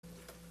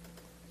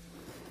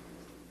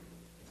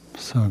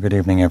So, good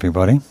evening,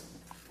 everybody.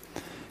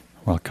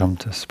 Welcome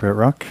to Spirit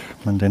Rock,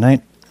 Monday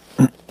night.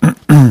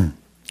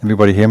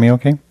 Everybody hear me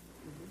okay?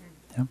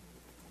 Yeah.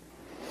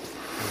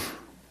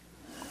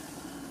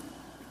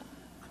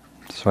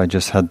 So I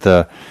just had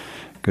the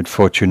good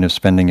fortune of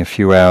spending a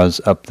few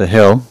hours up the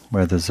hill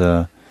where there's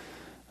a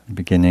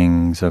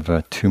beginnings of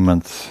a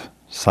 2-month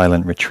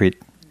silent retreat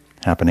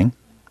happening.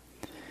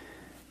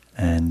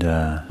 And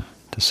to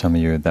some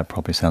of you that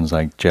probably sounds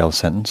like jail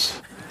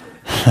sentence.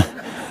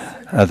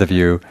 Other of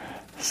you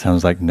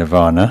sounds like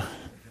nirvana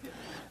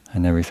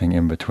and everything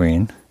in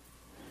between.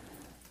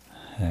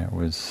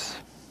 It's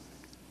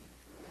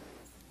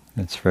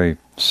very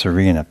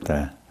serene up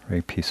there,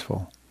 very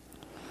peaceful.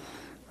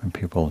 When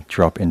people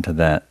drop into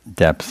that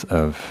depth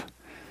of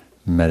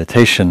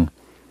meditation,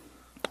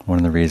 one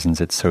of the reasons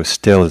it's so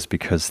still is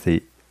because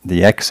the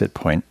exit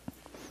point,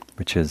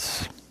 which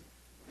is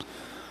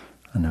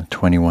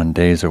 21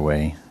 days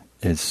away,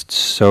 is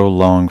so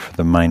long for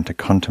the mind to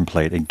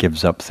contemplate, it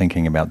gives up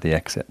thinking about the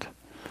exit.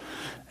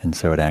 And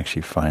so it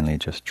actually finally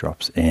just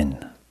drops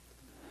in.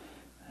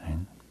 Right?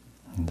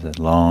 There's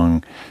a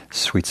long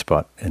sweet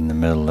spot in the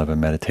middle of a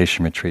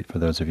meditation retreat, for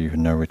those of you who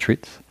know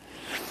retreats,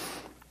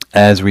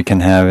 as we can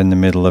have in the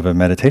middle of a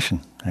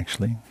meditation,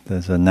 actually.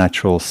 There's a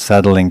natural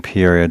settling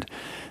period,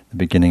 the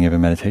beginning of a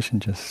meditation,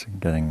 just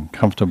getting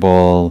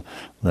comfortable,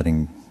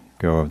 letting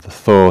go of the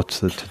thoughts,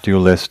 the to-do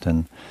list,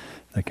 and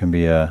there can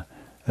be a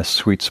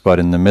sweet spot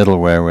in the middle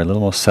where we're a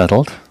little more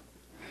settled,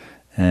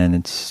 and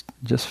it's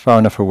just far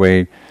enough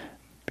away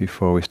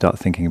before we start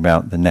thinking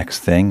about the next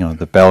thing, or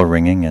the bell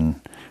ringing,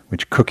 and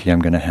which cookie I'm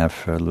going to have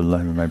for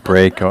my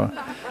break, or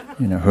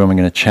who am I going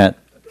to chat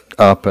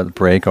up at the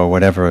break, or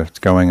whatever is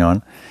going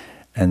on.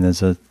 And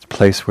there's a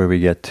place where we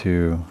get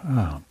to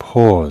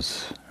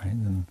pause. Right?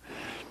 And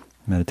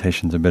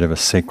meditation's a bit of a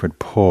sacred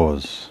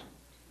pause.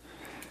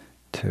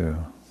 To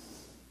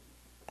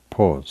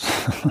pause.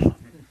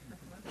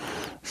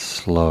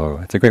 Slow.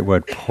 It's a great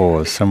word,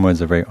 pause. Some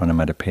words are very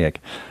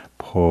onomatopoeic.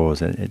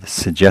 Pause. It's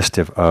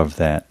suggestive of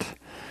that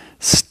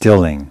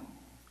stilling,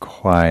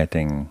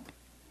 quieting,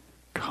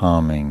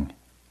 calming.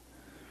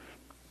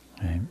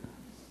 Right?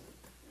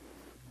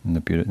 And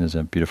there's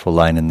a beautiful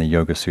line in the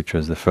Yoga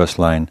Sutras, the first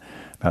line,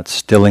 about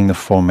stilling the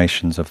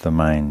formations of the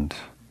mind.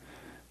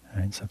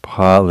 Right? So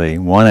partly,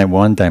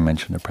 one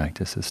dimension of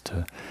practice is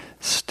to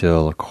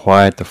still,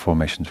 quiet the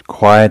formations,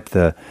 quiet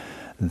the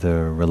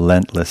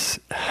relentless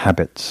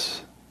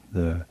habits,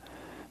 the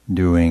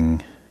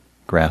doing,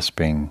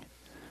 grasping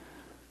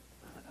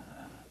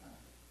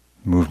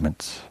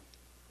movements.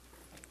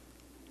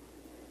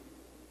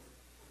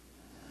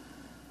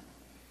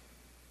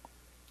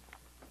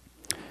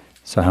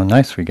 So how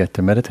nice we get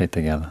to meditate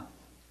together.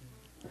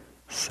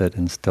 Sit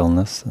in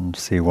stillness and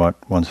see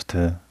what wants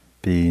to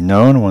be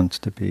known, wants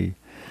to be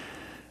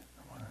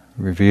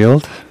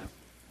revealed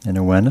in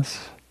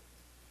awareness.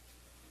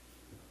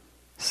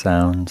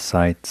 Sound,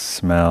 sights,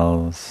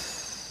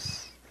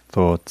 smells,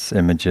 thoughts,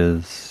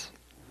 images,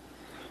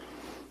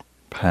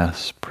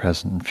 past,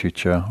 present, and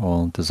future,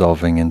 all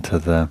dissolving into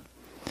the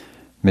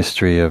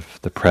mystery of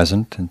the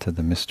present, into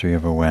the mystery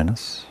of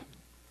awareness.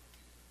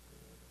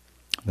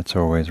 That's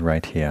always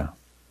right here.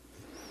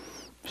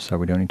 So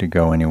we don't need to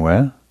go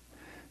anywhere,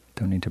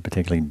 don't need to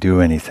particularly do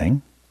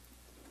anything,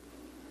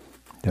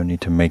 don't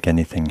need to make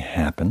anything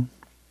happen.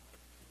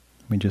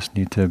 We just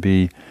need to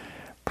be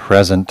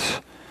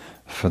present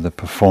for the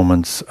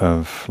performance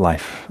of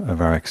life, of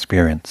our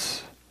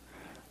experience,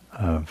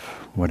 of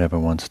whatever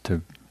wants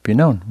to be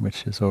known,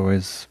 which is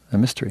always a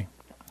mystery,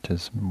 which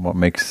is what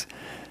makes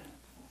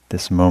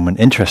this moment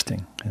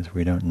interesting, is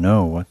we don't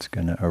know what's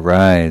going to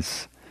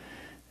arise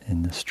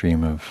in the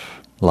stream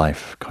of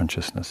life,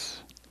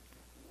 consciousness.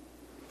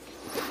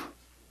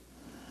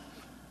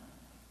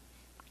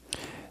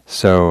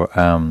 So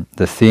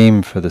the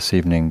theme for this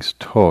evening's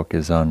talk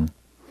is on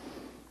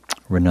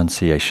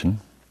renunciation,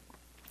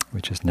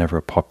 which is never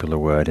a popular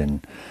word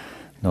in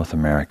North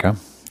America,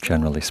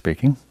 generally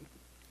speaking.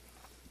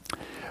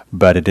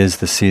 But it is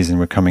the season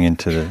we're coming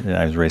into.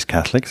 I was raised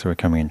Catholic, so we're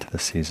coming into the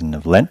season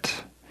of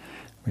Lent,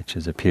 which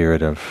is a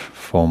period of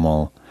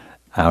formal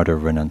outer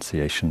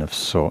renunciation of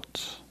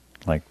sorts,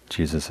 like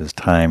Jesus'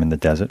 time in the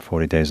desert,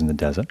 40 days in the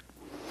desert.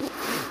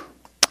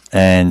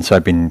 And so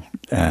I've been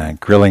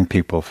grilling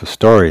people for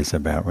stories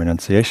about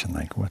renunciation,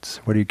 like what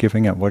are you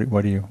giving up?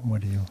 What do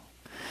you?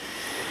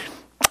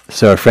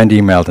 So a friend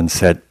emailed and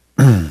said,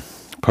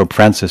 Pope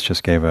Francis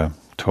just gave a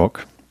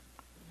talk.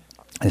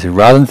 He said,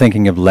 rather than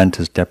thinking of Lent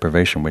as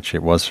deprivation, which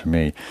it was for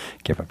me,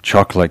 give up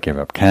chocolate, give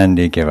up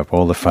candy, give up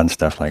all the fun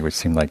stuff, which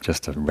seemed like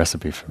just a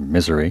recipe for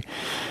misery.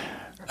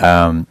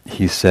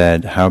 He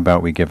said, how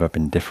about we give up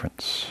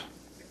indifference?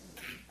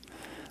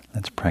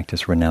 Let's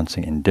practice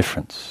renouncing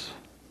indifference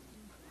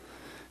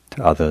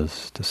to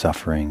others, to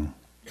suffering.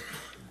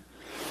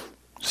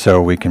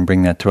 So we can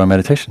bring that to our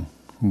meditation.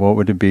 What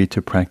would it be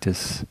to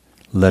practice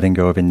letting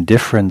go of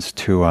indifference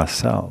to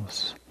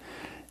ourselves,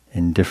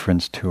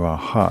 indifference to our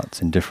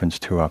hearts, indifference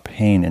to our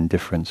pain,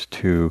 indifference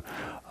to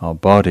our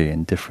body,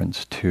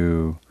 indifference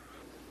to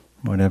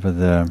whatever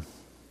the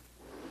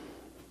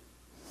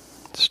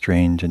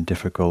strange and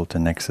difficult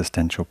and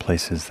existential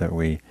places that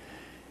we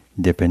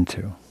dip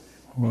into?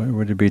 What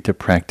would it be to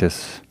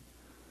practice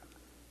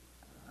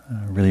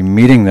really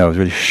meeting those,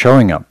 really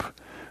showing up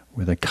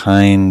with a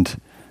kind,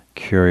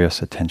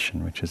 curious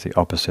attention, which is the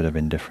opposite of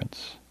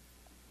indifference?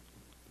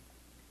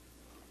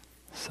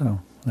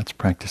 So, let's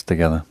practice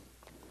together.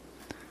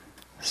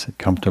 Sit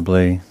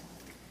comfortably.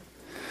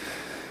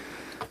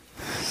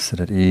 Sit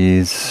at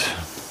ease.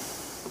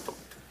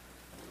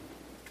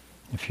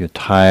 If you're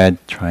tired,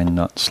 try and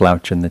not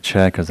slouch in the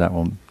chair, because that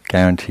will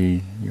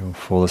guarantee you'll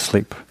fall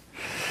asleep.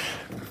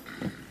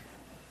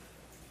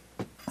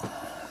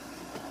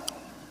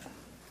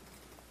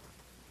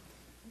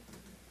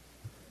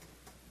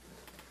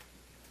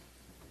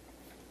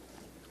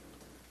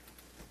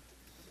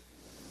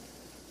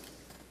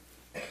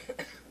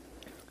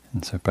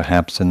 And so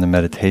perhaps in the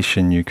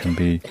meditation you can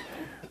be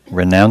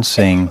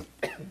renouncing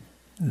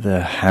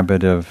the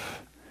habit of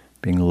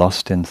being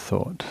lost in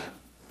thought,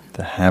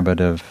 the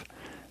habit of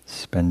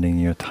spending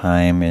your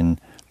time in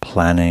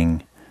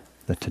planning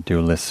the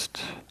to-do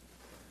list,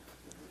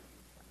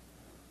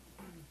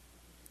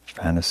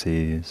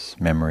 fantasies,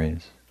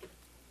 memories.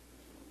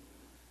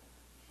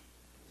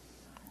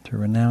 To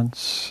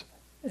renounce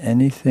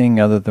anything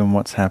other than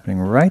what's happening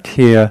right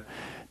here,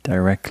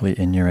 directly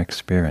in your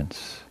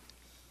experience.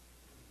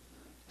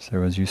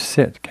 So as you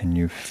sit, can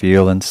you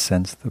feel and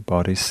sense the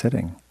body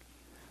sitting?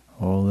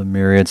 All the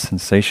myriad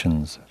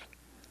sensations of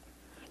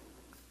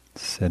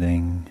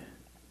sitting,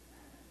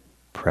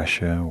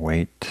 pressure,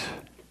 weight,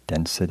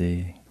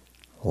 density,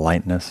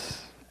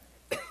 lightness,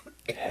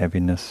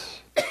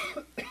 heaviness.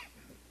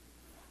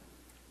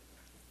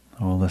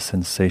 All the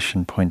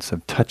sensation points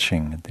of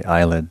touching at the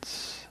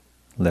eyelids,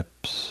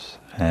 lips,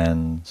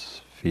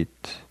 hands,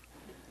 feet,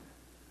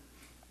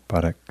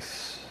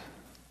 buttocks.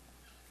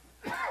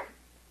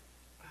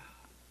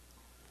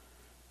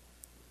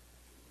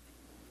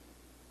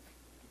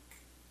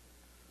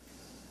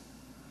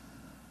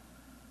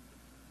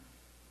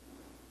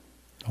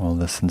 All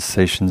the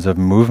sensations of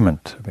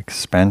movement, of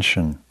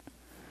expansion,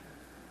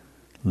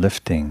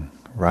 lifting,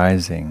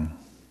 rising,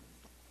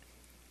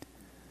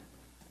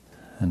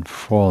 and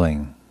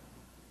falling,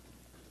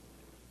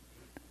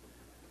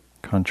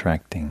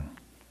 contracting,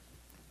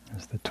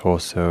 as the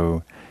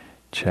torso,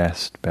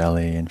 chest,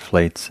 belly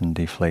inflates and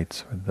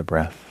deflates with the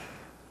breath.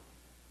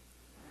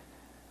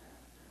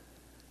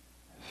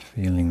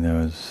 Feeling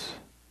those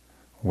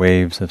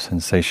waves of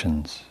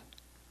sensations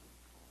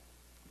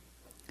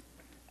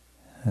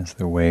as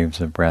the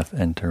waves of breath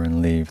enter and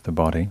leave the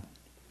body.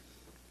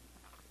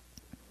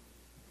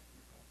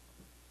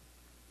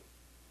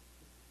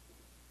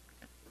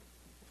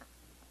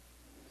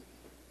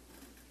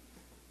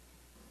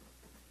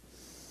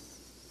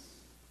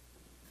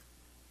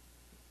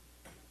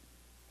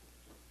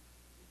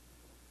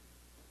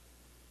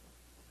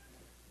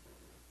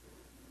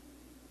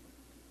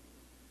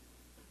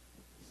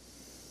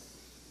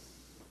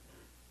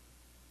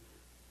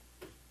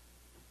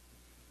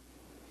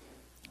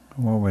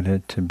 What would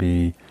it to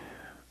be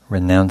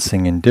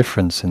renouncing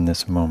indifference in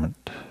this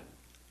moment?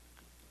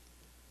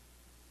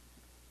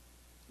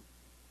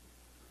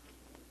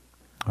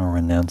 Or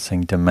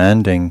renouncing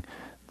demanding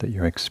that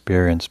your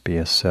experience be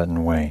a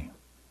certain way?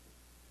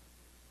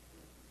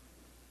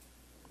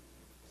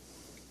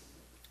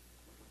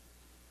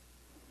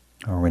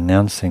 Or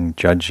renouncing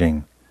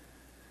judging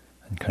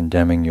and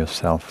condemning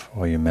yourself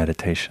or your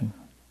meditation?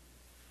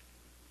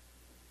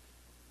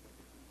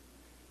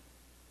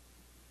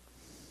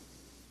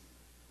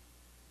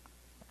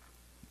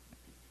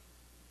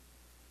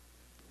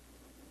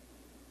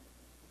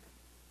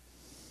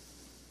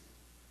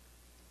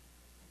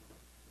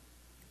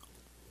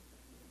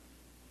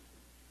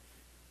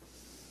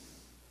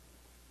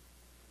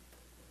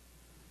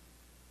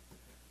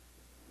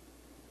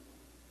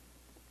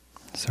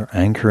 So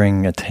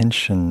anchoring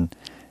attention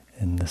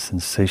in the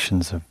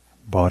sensations of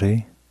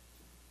body,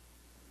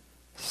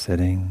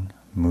 sitting,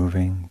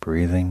 moving,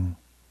 breathing,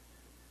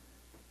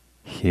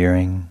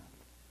 hearing.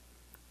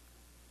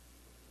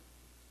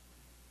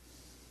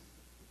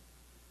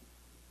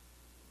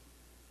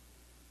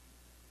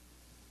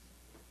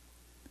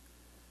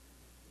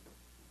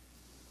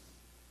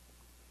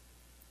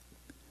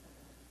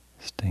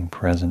 Staying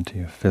present to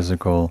your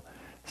physical,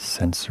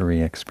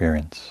 sensory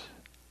experience.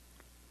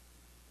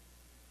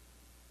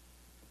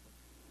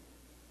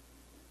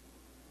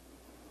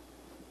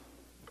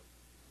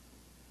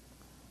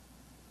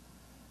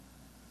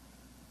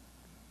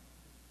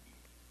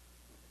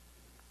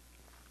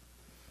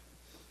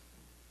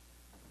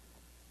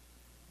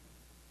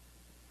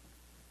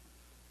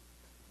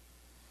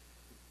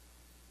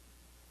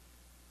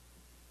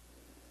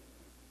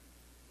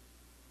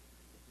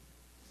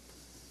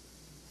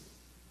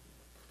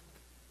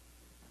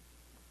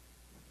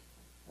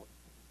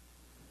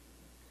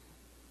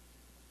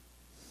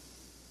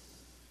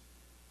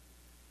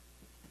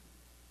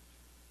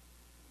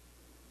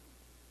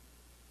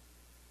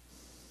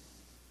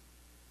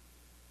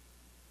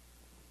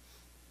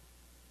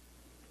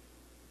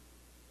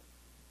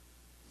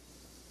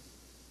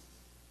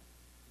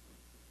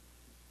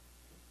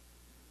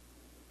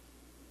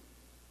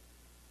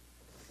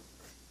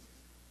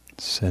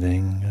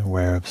 Sitting,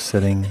 aware of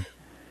sitting,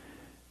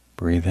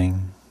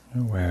 breathing,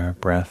 aware of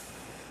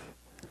breath,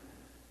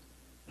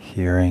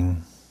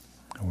 hearing,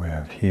 aware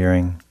of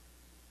hearing.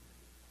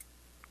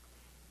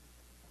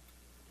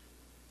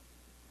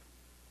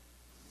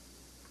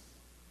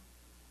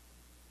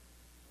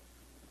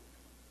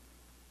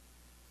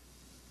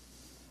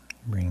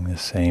 Bring the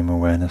same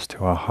awareness to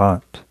our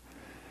heart,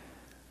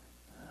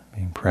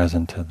 being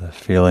present to the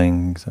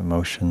feelings,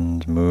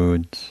 emotions,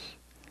 moods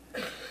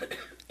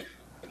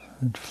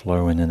that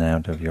flow in and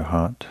out of your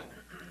heart.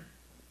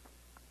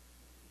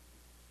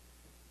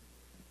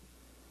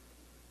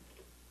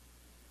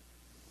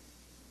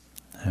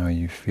 How are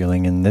you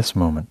feeling in this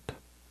moment?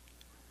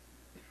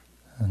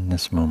 In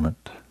this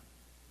moment?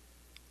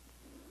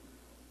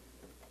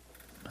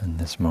 In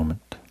this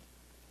moment?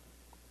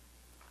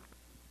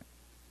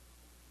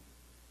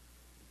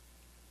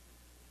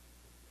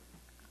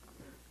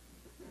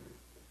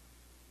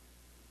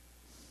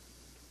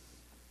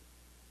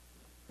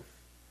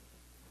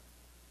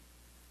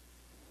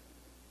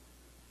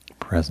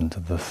 Present to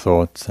the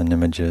thoughts and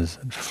images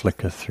that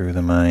flicker through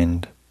the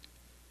mind.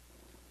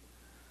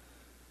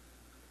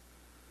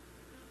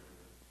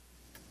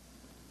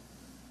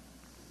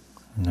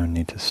 No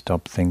need to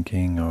stop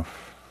thinking or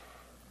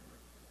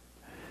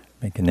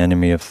make an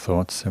enemy of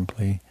thoughts,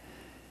 simply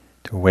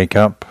to wake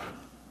up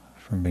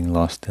from being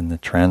lost in the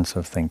trance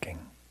of thinking.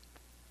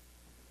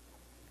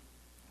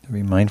 To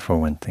be mindful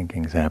when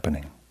thinking is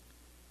happening.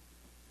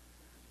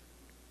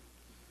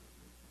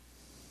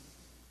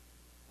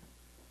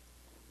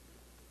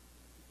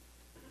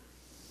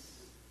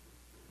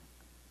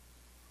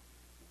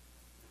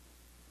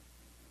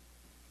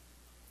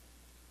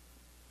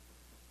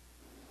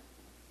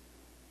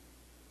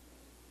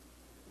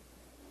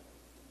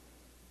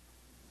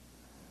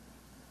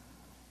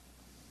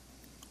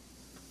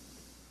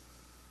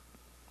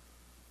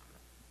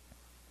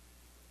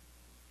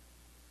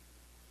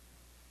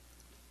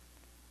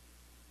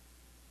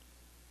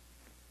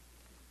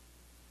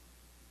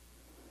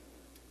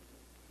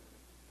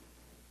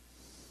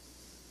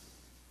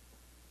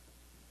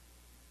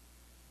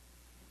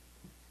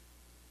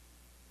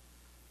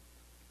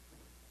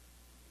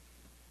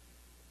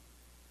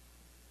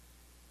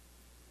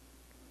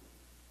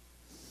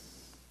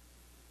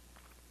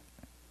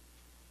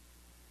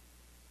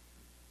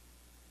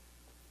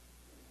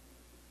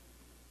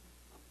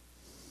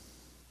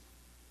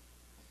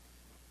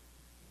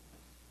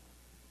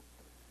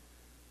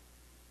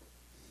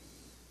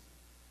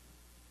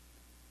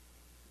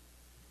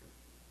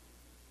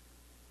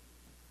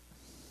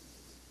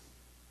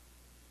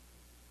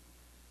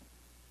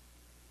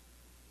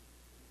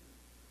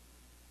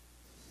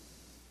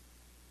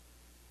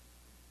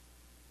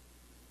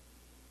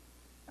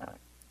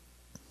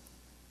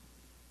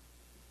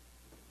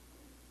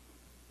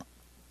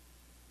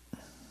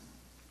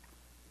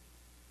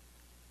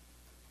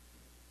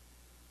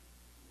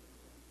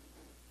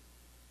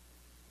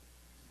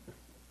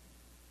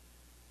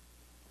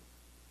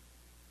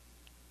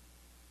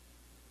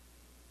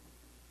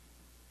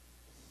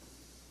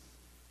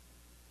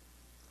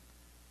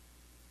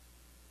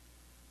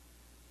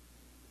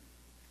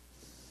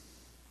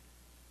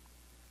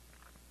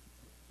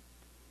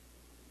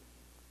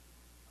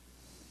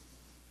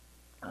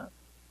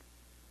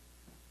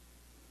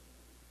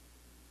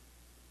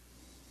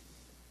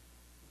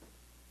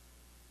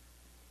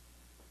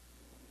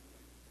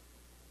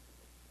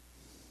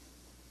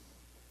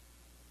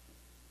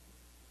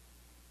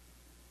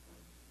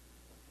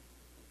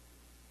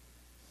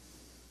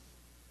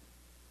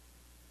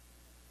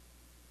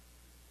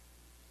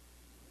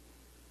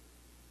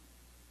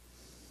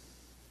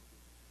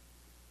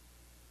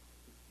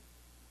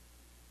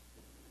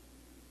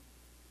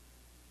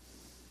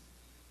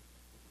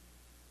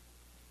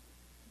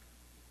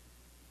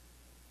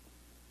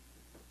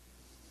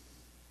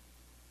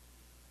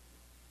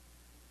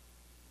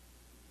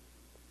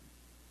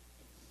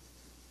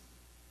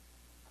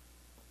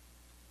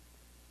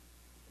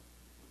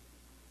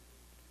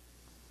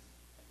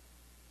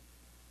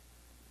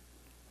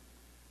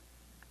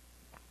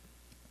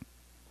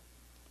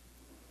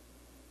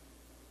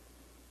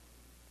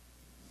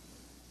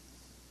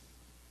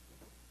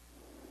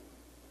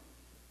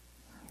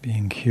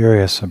 Being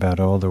curious about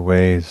all the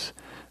ways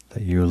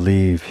that you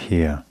leave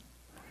here,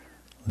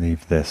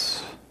 leave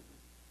this.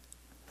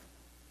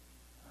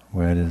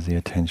 Where does the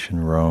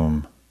attention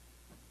roam?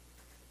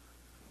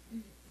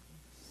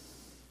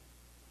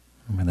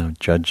 Without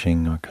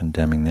judging or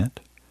condemning that,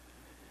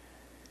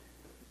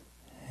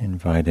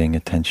 inviting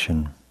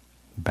attention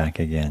back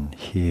again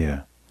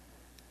here,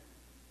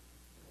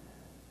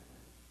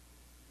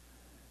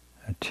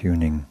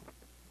 attuning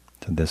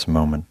to this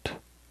moment.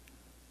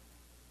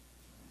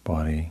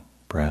 Body,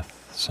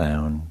 breath,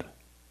 sound,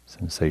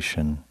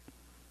 sensation,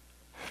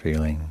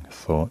 feeling,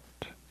 thought.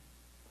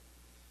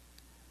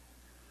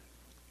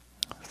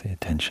 If the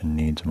attention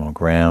needs more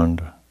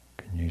ground, you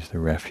can use the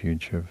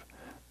refuge of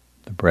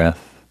the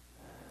breath,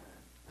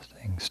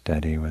 staying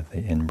steady with the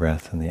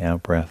in-breath and the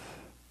out-breath.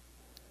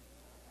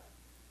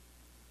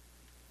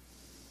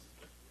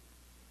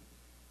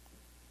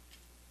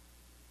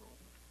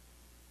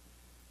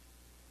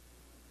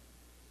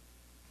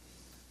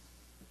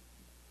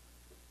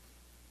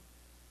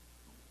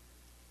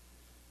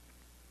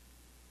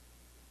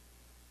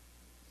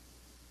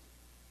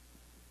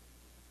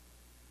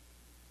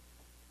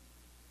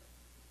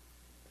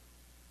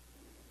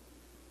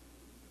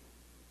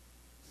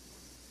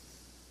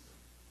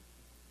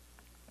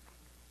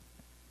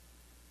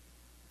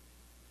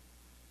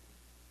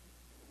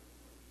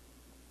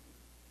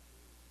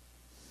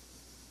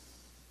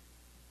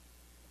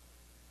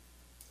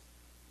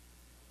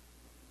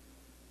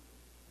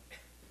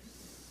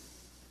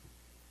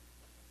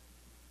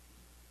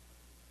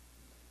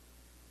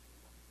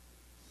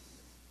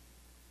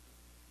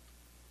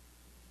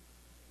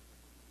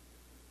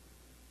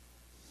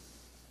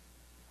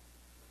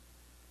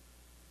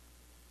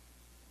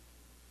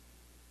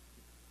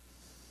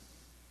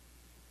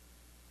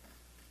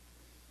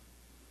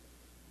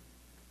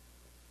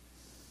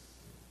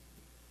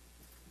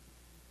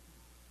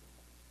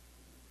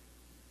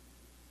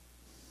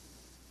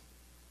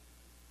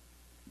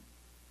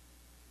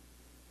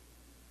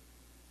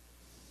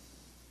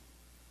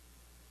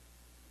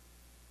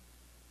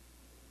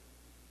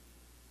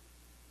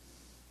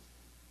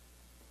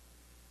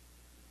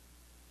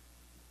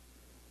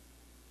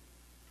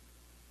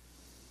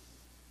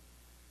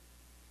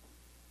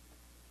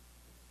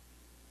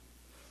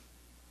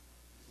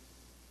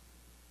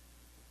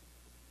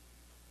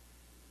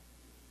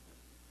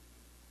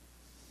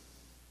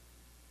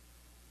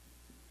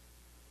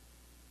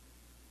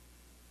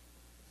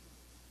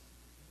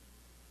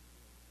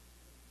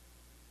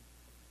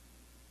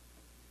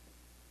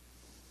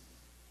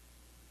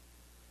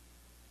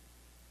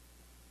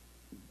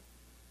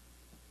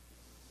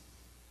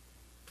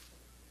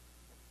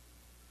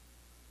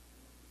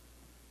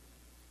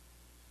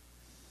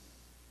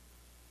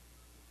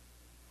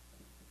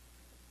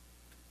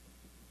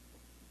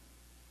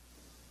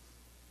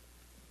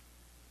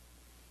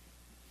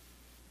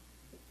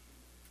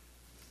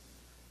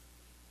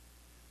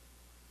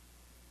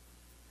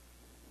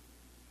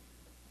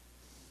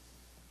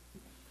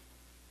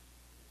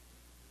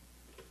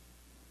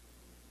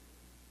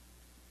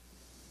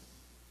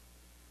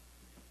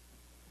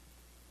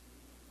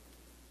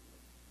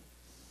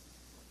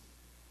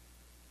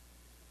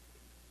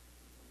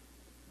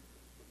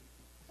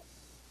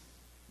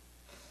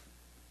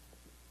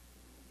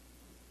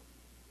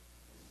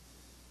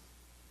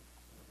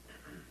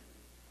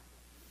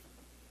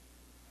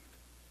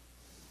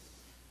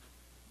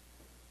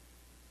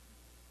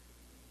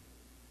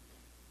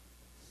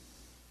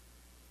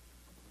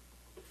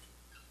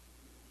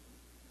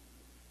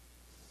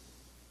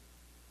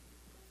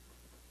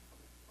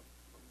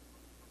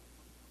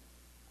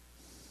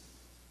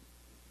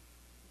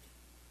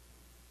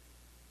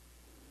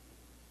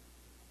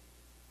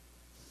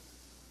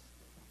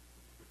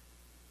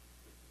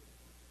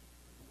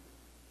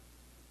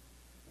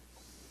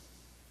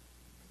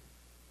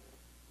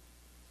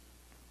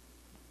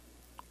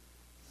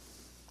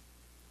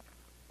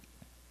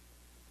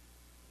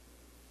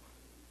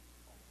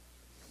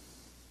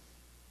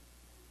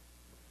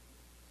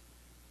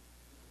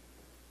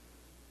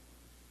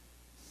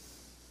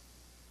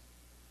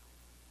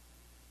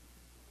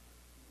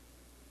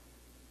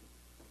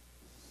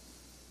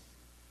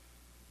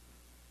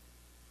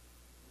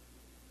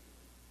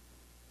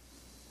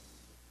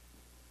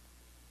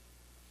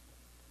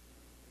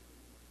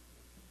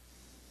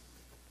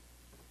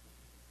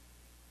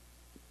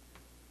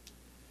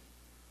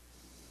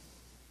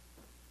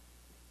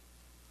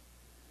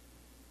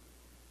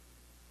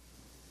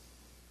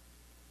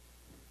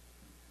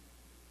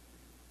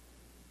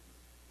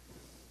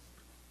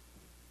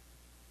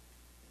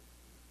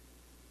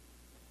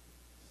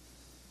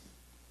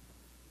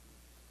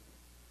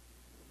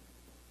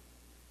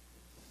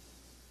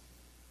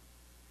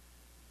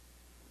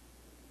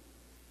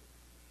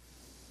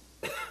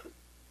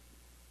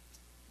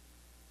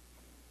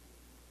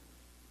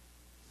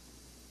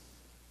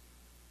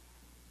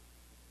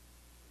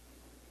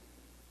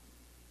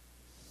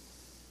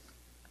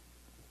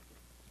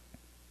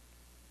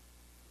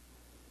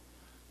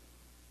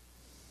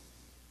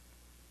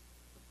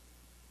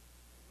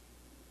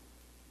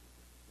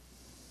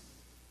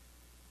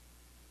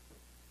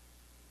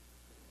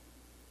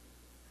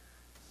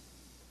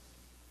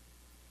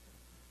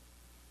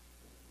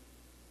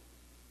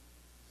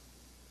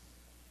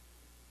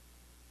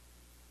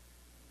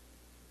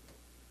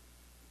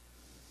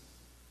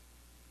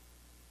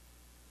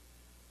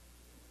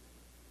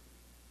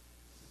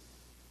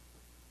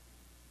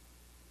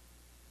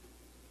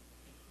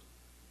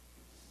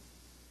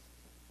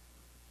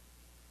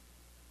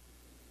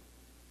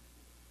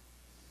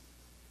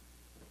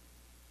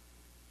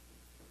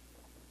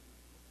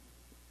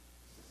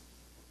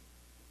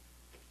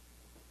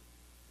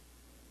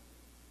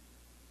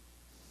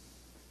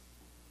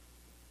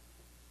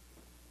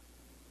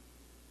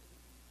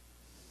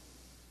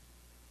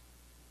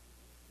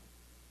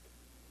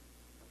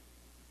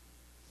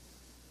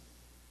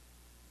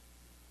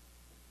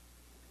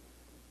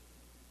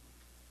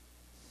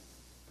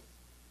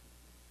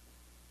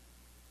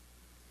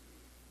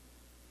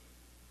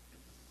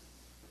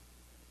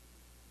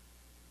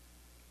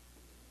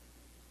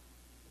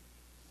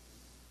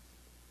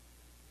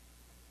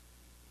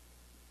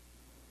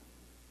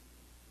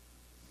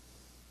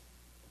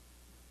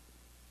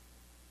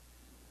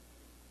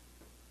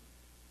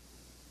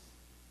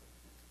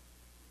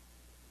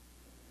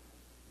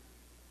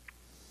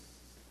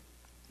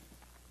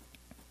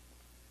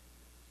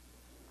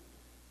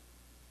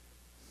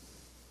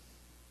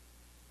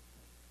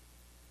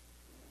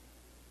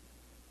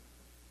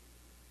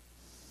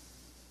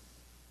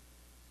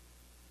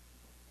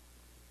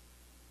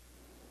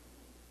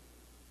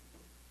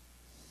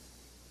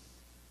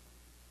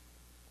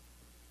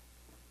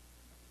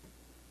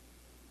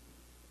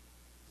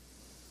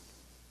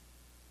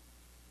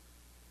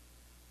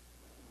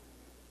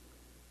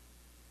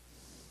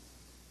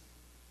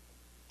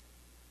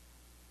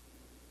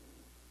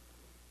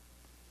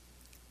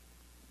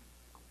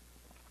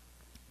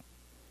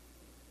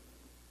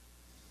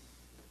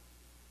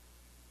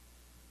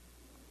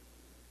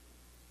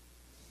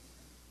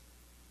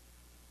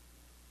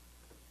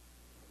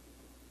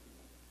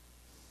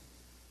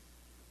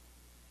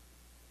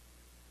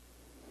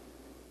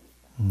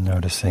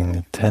 Noticing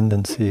the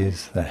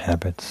tendencies, the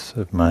habits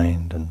of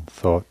mind and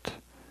thought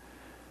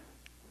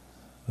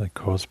that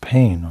cause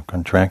pain or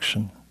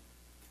contraction.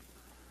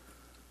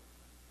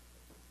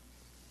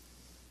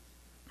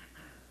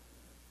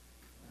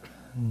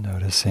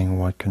 Noticing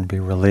what can be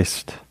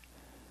released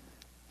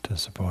to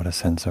support a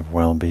sense of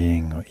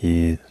well-being or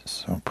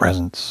ease or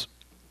presence.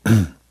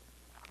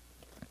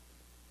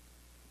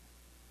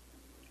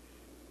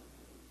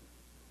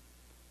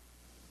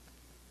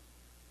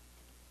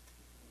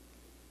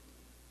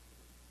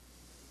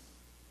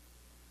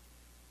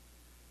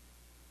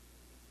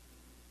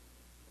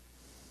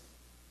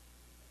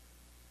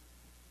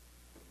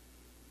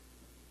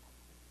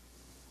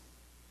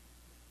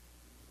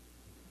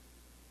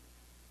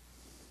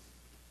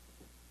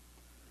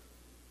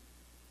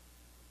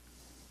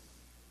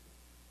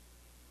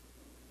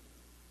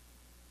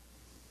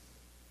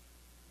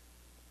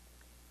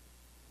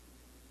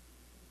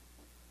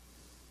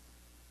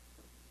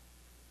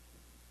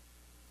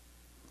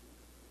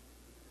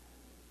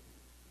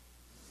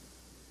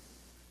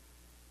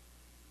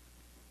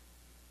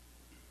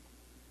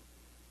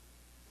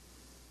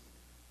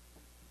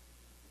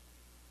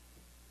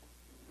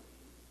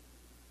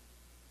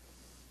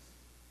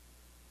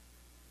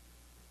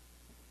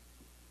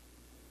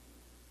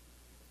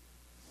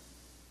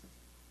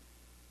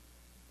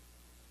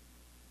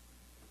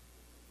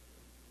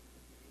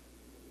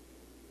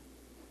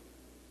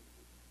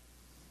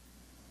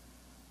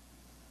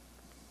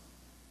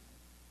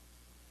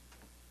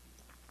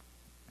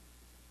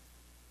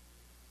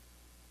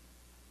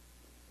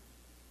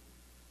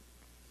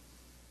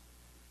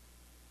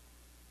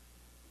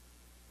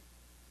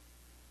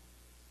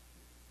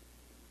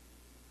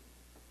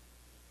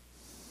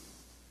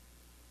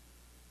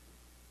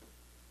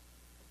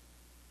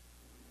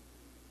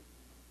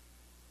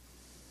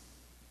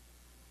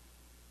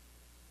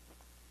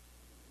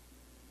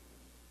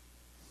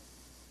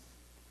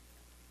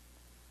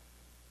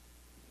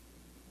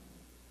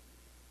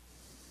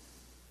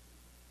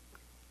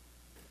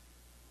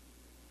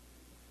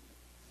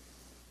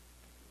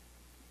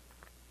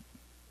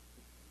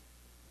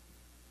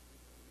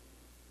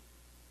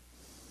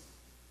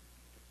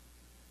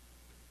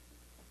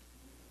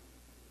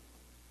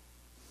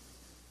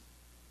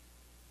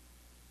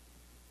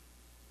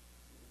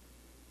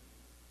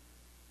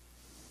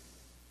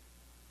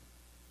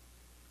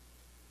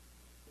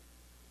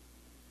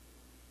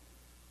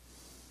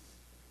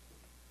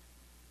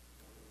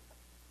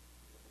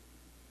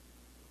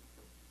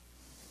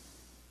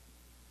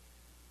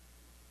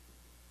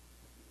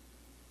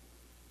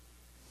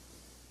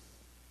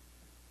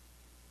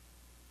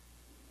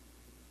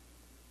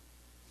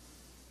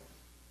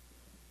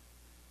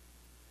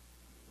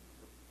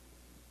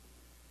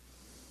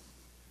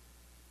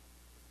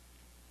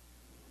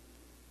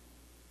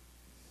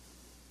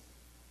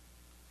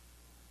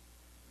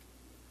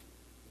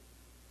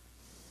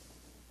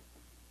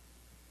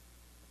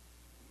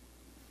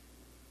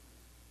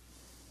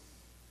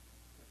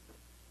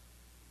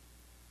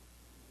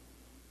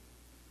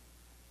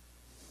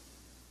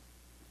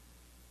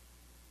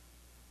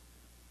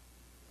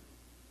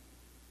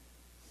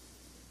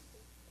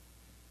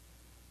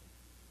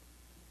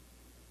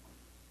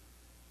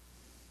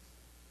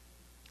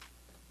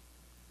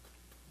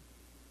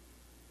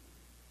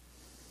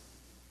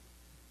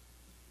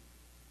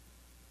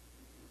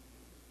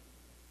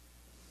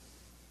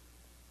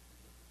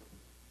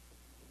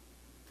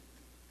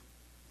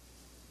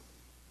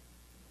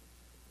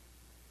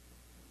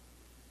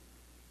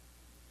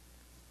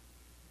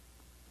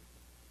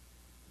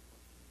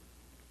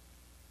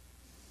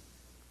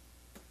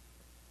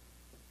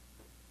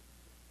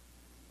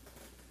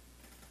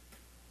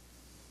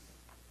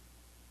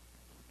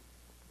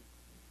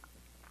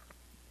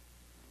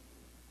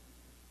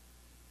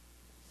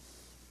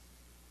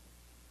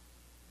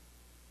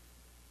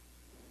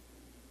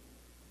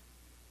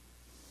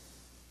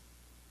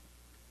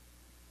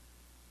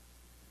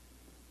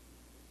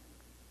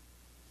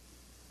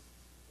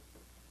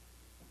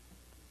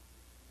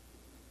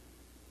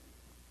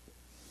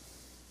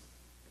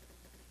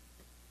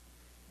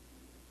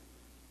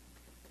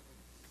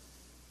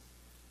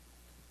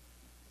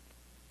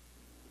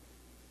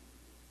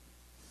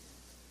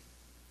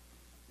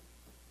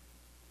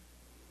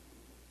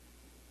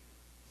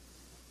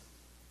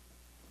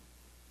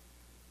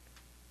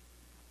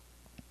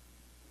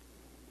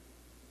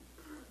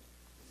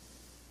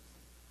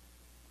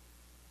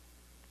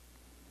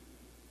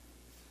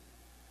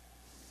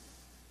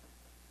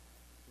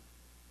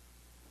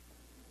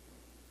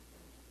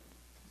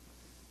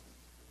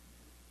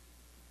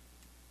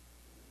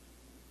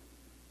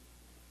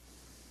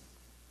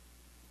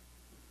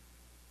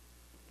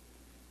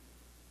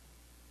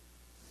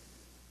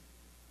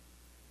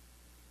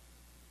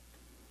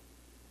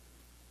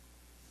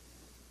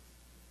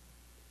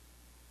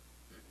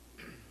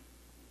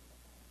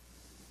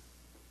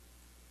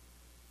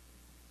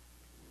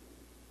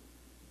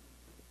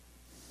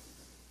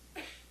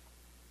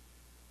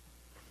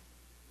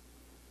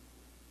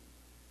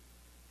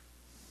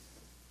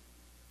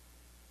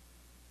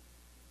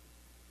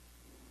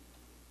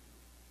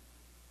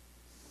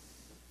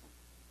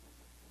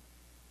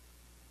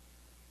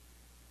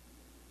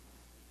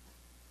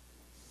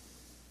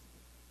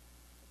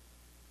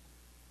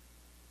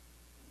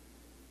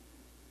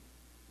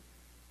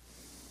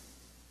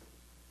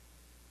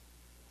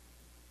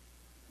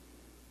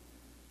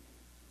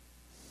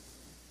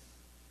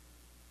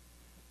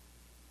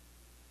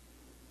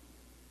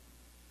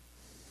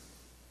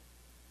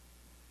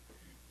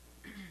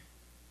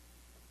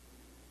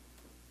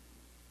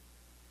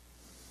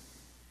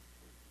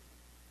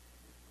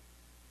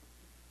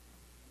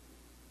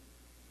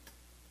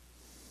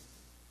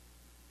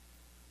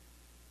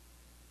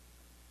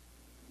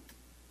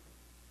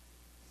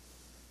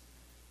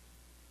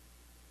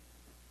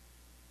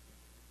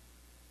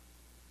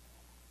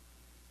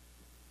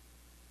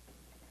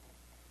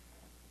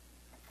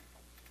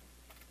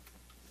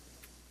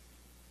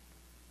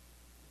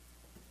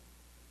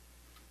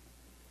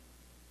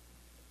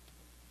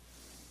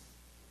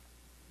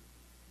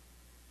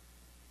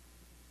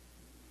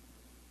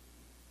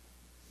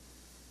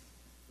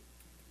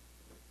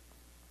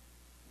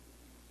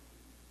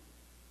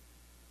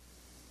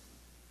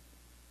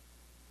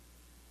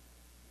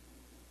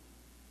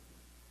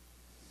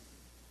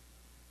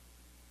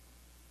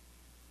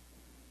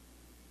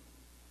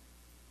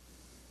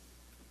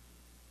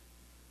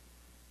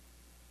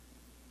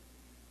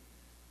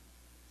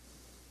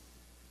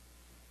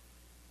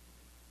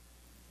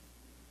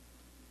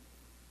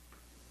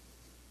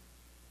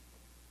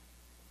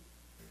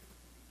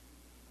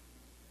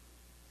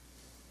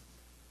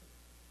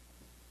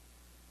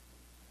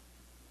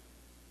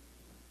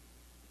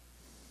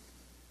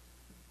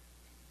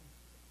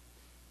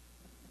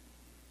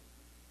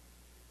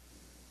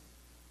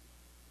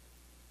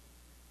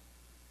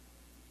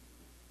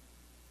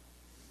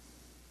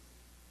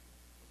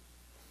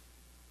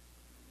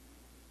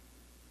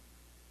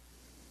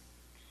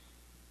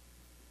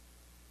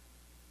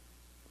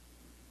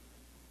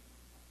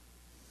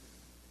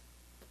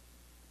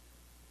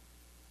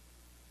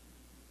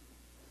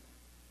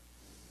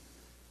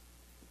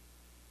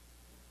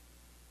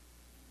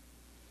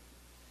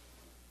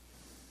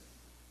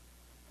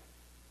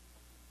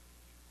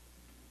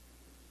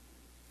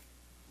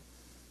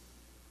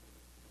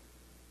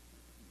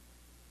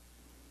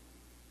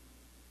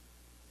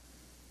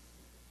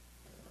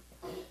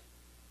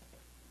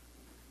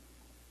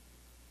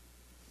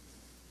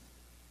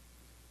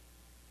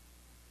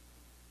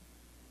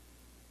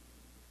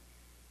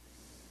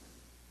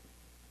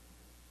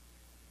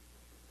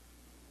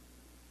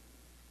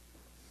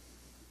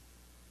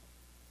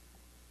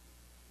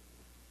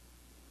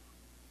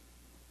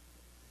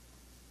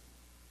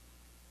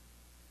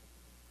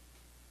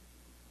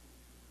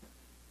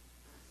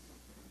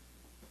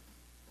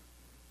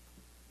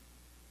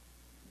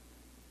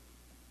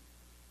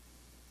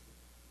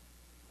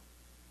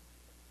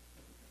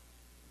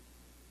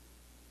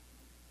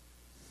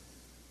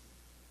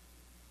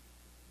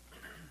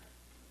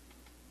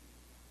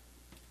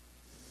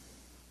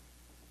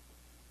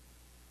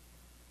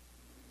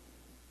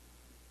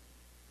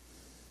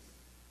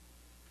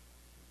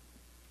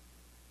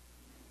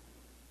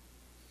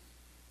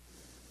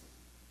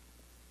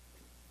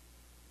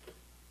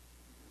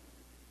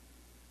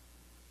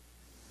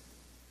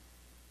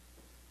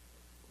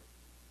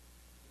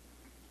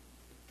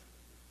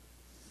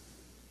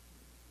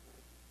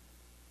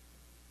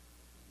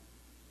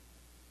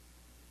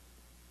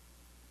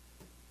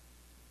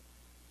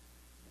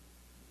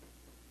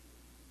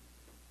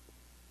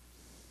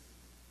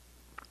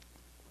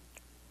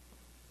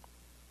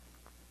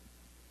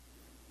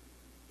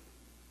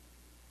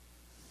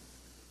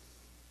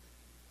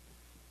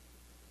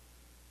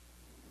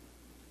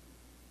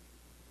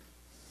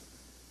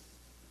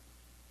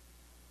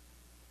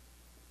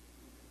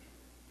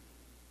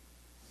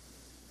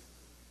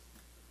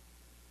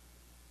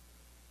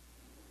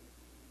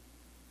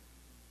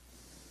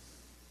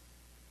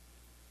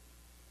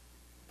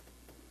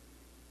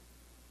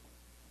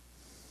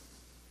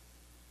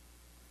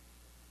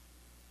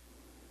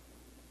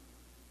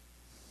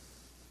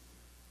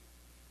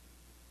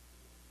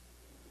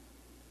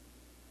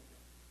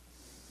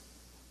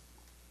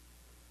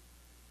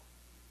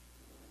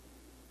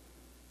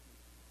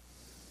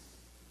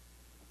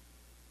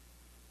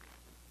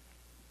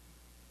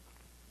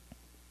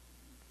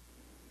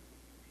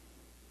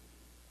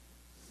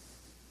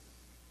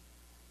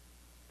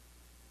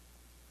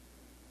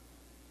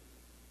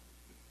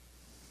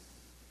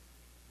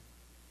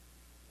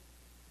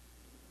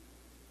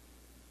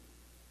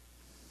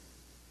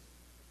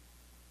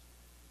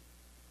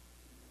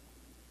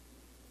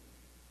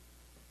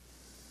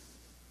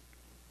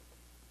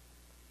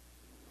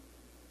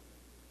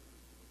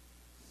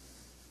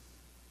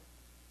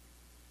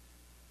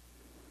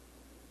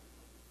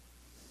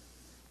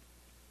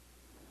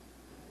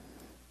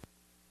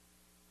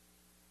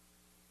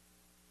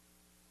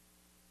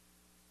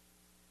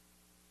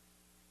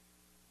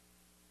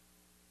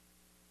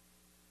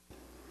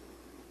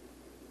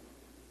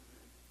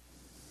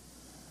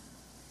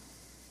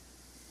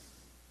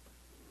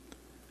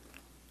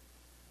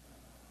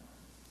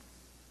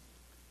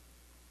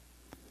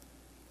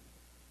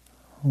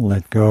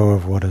 Let go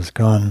of what has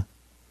gone.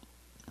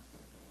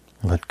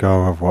 Let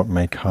go of what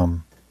may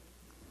come.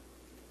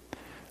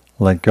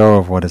 Let go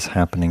of what is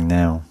happening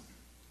now.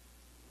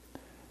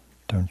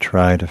 Don't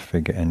try to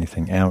figure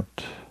anything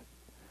out.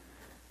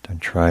 Don't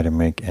try to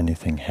make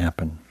anything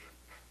happen.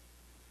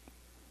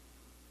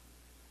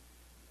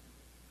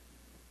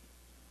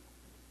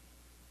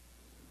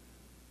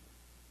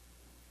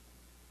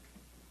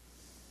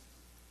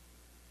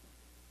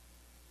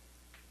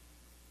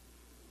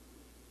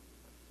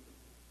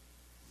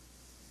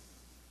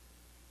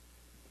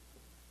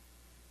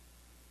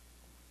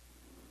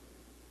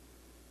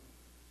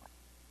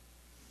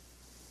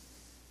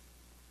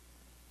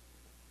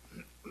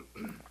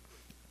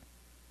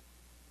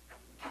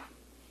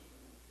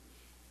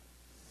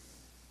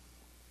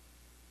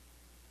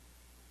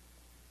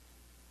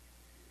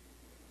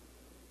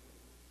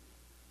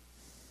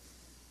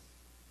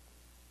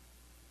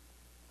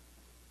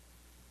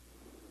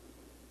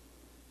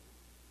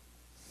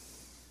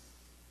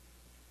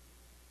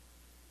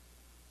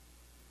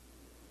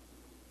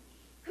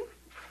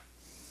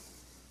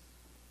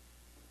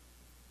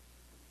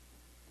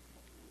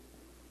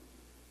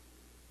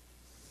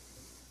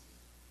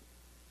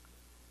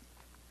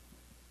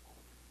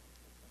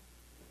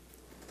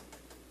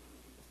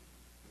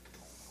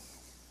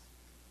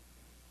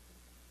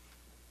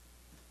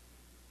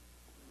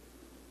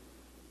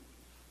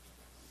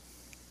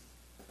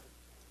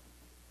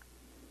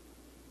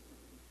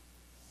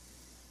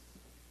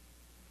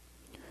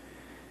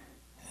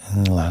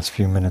 In the last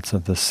few minutes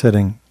of the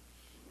sitting,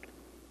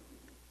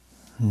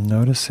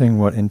 noticing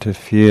what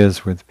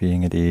interferes with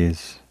being at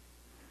ease,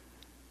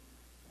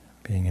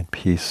 being at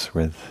peace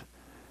with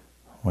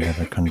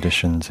whatever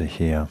conditions are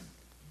here.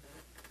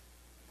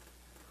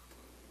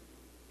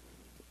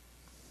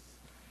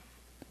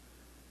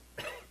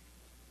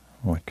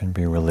 What can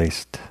be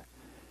released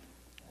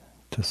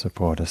to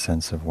support a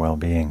sense of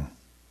well-being,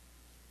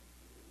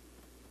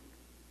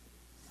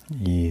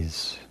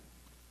 ease.